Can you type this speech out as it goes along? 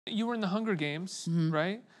You were in the Hunger Games,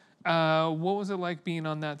 right? What was it like being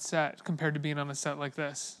on that set compared to being on a set like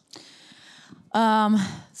this?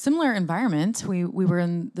 Similar environment. We were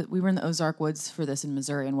in the Ozark Woods for this in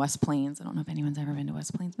Missouri, in West Plains. I don't know if anyone's ever been to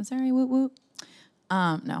West Plains, Missouri. Woot woot.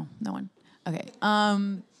 No one. Okay.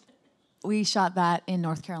 We shot that in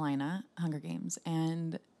North Carolina, Hunger Games,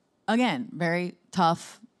 and again, very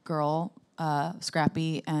tough girl,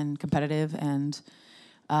 scrappy and competitive and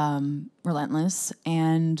relentless.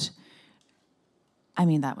 And I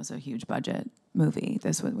mean, that was a huge budget movie.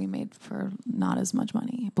 This was we made for not as much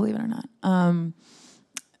money, believe it or not.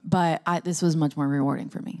 But this was much more rewarding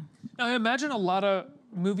for me. Now, I imagine a lot of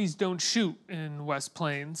movies don't shoot in West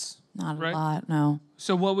Plains. Not right? a lot, no.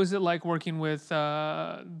 So what was it like working with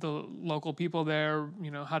the local people there?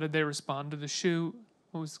 You know, how did they respond to the shoot?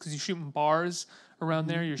 Because you shoot in bars around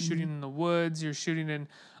there, you're shooting in the woods, you're shooting in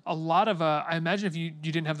a lot of, I imagine if you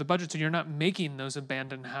didn't have the budget, so you're not making those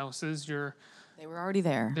abandoned houses, They were already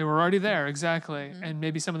there. They were already there, exactly. And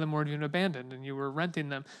maybe some of them weren't even abandoned and you were renting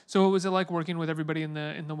them. So what was it like working with everybody in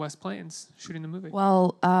the West Plains, shooting the movie?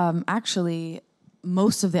 Well, actually,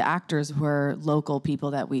 most of the actors were local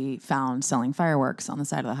people that we found selling fireworks on the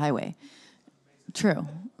side of the highway. True.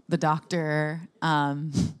 The doctor,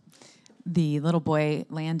 the little boy,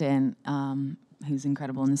 Landon, who's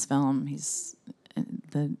incredible in this film. He's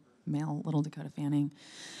the male little Dakota Fanning.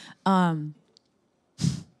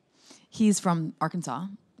 He's from Arkansas,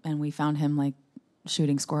 and we found him like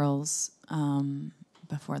shooting squirrels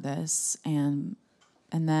before this, and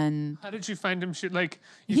then how did you find him shoot? Like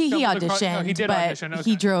he auditioned, he did but audition. Okay.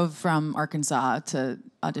 He drove from Arkansas to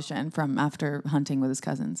audition from after hunting with his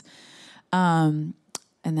cousins.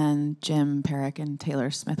 And then Jim Perrick and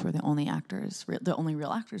Taylor Smith were the only actors, the only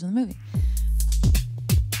real actors in the movie.